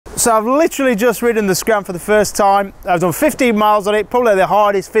So I've literally just ridden the Scram for the first time. I've done 15 miles on it, probably the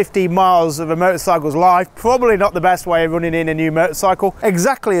hardest 15 miles of a motorcycle's life. Probably not the best way of running in a new motorcycle.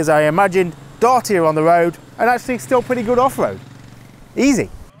 Exactly as I imagined, dartier on the road, and actually still pretty good off-road. Easy.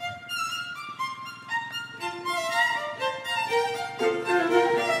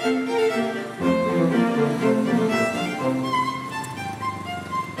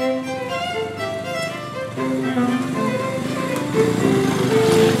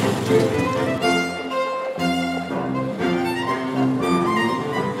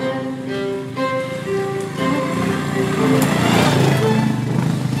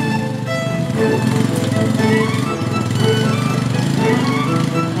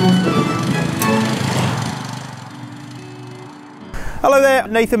 Hello there,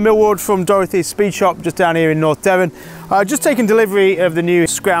 Nathan Millward from Dorothy's Speed Shop just down here in North Devon. Just taken delivery of the new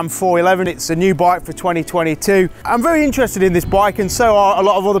Scram 411. It's a new bike for 2022. I'm very interested in this bike, and so are a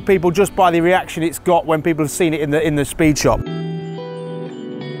lot of other people, just by the reaction it's got when people have seen it in the speed shop.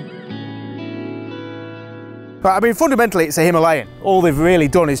 But I mean, fundamentally it's a Himalayan. All they've really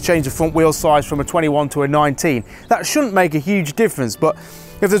done is change the front wheel size from a 21 to a 19. That shouldn't make a huge difference, but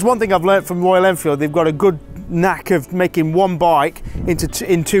if there's one thing I've learned from Royal Enfield, they've got a good knack of making one bike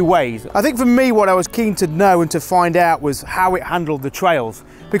in two ways. I think for me, what I was keen to know and to find out was how it handled the trails,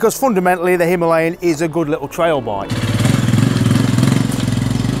 because fundamentally the Himalayan is a good little trail bike.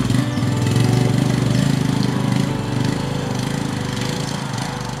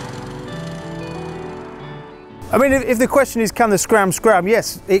 I mean, if the question is, can the Scram scram?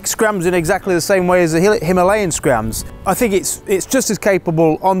 Yes, it scrams in exactly the same way as the Himalayan scrams. I think it's just as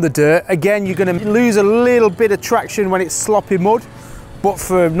capable on the dirt. Again, you're going to lose a little bit of traction when it's sloppy mud, but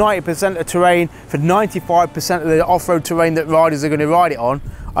for 90% of terrain, for 95% of the off-road terrain that riders are going to ride it on,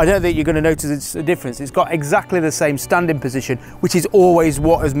 I don't think you're going to notice a difference. It's got exactly the same standing position, which is always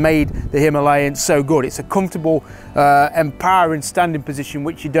what has made the Himalayan so good. It's a comfortable, empowering standing position,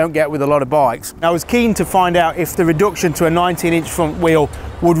 which you don't get with a lot of bikes. I was keen to find out if the reduction to a 19-inch front wheel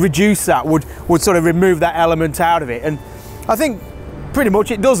would reduce that, would sort of remove that element out of it. And I think pretty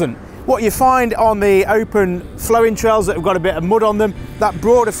much it doesn't. What you find on the open flowing trails that have got a bit of mud on them, that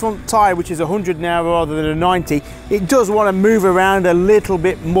broader front tyre, which is 100 now rather than a 90, it does want to move around a little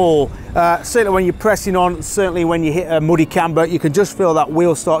bit more. Certainly when you're pressing on, certainly when you hit a muddy camber, you can just feel that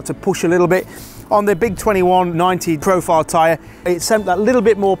wheel start to push a little bit. On the big 21 90 profile tyre, it's that little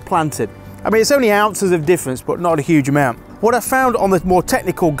bit more planted. I mean, it's only ounces of difference, but not a huge amount. What I found on the more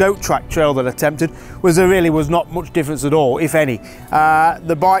technical goat track trail that I attempted was there really was not much difference at all, if any.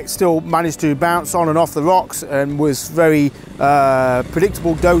 The bike still managed to bounce on and off the rocks and was very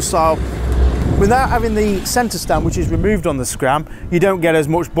predictable, docile. Without having the centre stand, which is removed on the Scram, you don't get as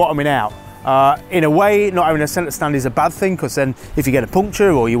much bottoming out. In a way, not having a centre stand is a bad thing, because then if you get a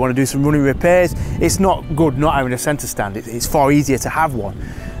puncture or you want to do some running repairs, it's not good not having a centre stand. It's far easier to have one.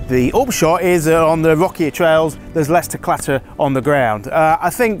 The upshot is on the rockier trails, there's less to clatter on the ground. I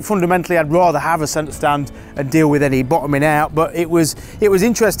think fundamentally I'd rather have a centre stand and deal with any bottoming out, but it was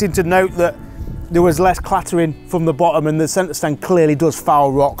interesting to note that there was less clattering from the bottom, and the centre stand clearly does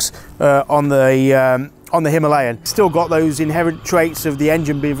foul rocks on the Himalayan. Still got those inherent traits of the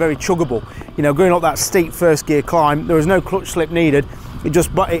engine being very chuggable. You know, going up that steep first gear climb, there was no clutch slip needed. It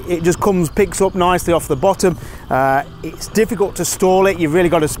just picks up nicely off the bottom. It's difficult to stall it. You've really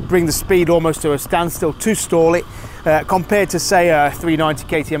got to bring the speed almost to a standstill to stall it, compared to say a 390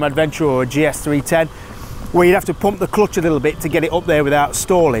 KTM Adventure or a GS310, where you'd have to pump the clutch a little bit to get it up there without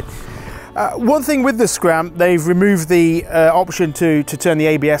stalling. One thing with the Scram, they've removed the option to turn the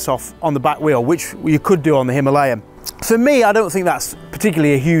ABS off on the back wheel, which you could do on the Himalayan. For me, I don't think that's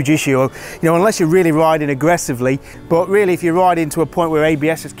particularly a huge issue, you know, unless you're really riding aggressively. But really, if you're riding to a point where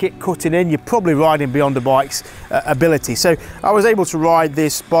ABS is cutting in, you're probably riding beyond the bike's ability. So I was able to ride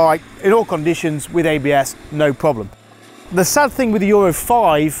this bike in all conditions with ABS, no problem. The sad thing with the Euro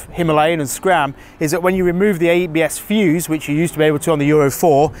 5 Himalayan and Scram is that when you remove the ABS fuse, which you used to be able to on the Euro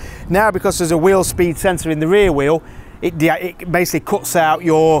 4, now because there's a wheel speed sensor in the rear wheel, it basically cuts out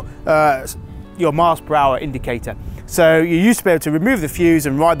your miles per hour indicator. So you used to be able to remove the fuse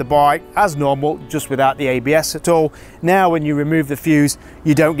and ride the bike as normal, just without the ABS at all. Now when you remove the fuse,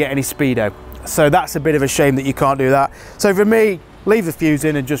 you don't get any speedo. So that's a bit of a shame that you can't do that. So for me, leave the fuse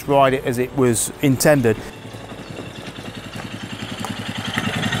in and just ride it as it was intended.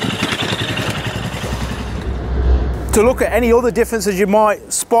 To look at any other differences you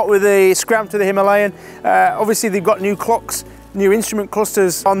might spot with the Scram to the Himalayan, obviously they've got new clocks, new instrument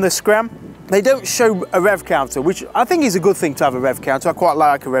clusters on the Scram. They don't show a rev counter, which I think is a good thing to have a rev counter. I quite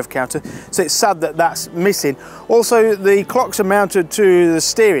like a rev counter, so it's sad that that's missing. Also, the clocks are mounted to the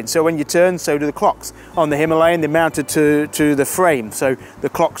steering, so when you turn, so do the clocks. On the Himalayan, they're mounted to the frame, so the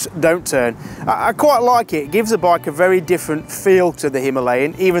clocks don't turn. I quite like it. It gives the bike a very different feel to the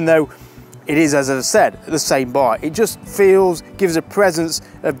Himalayan, even though it is, as I said, the same bike. It just gives a presence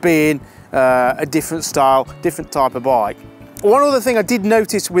of being a different style, different type of bike. One other thing I did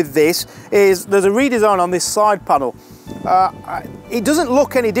notice with this is there's a redesign on this side panel. It doesn't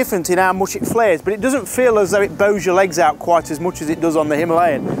look any different in how much it flares, but it doesn't feel as though it bows your legs out quite as much as it does on the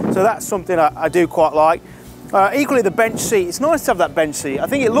Himalayan. So that's something I do quite like. Equally, the bench seat, it's nice to have that bench seat. I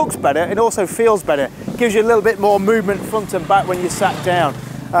think it looks better, it also feels better. It gives you a little bit more movement front and back when you're sat down.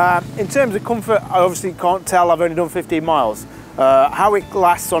 In terms of comfort, I obviously can't tell, I've only done 15 miles. How it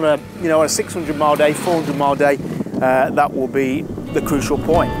lasts on a 600 mile day, 400 mile day, that will be the crucial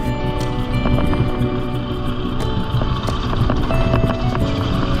point.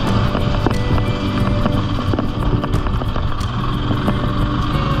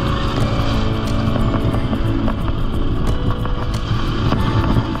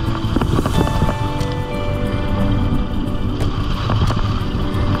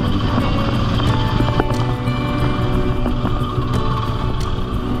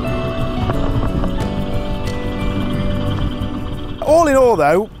 All in all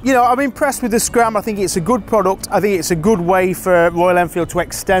though, I'm impressed with the Scram. I think it's a good product. I think it's a good way for Royal Enfield to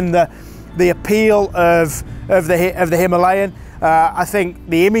extend the appeal of the Himalayan. I think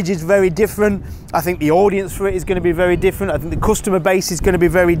the image is very different. I think the audience for it is going to be very different. I think the customer base is going to be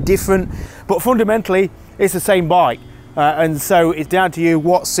very different. But fundamentally, it's the same bike. And so it's down to you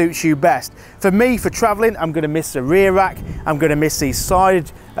what suits you best. For me, for traveling, I'm going to miss the rear rack, I'm going to miss these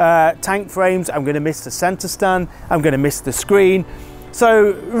side tank frames, I'm going to miss the center stand, I'm going to miss the screen.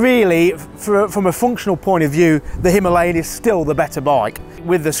 So really, from a functional point of view, the Himalayan is still the better bike.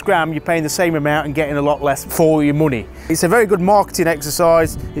 With the Scram, you're paying the same amount and getting a lot less for your money. It's a very good marketing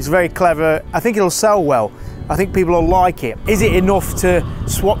exercise, it's very clever, I think it'll sell well. I think people will like it. Is it enough to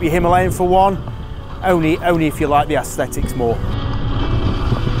swap your Himalayan for one? Only if you like the aesthetics more.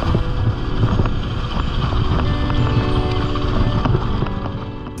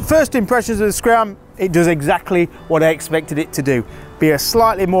 First impressions of the Scram, it does exactly what I expected it to do. Be a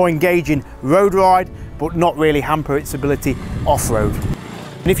slightly more engaging road ride, but not really hamper its ability off-road.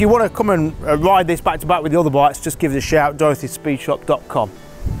 And if you want to come and ride this back to back with the other bikes, just give us a shout, dorothyspeedshop.com.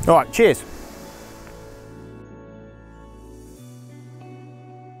 All right, cheers.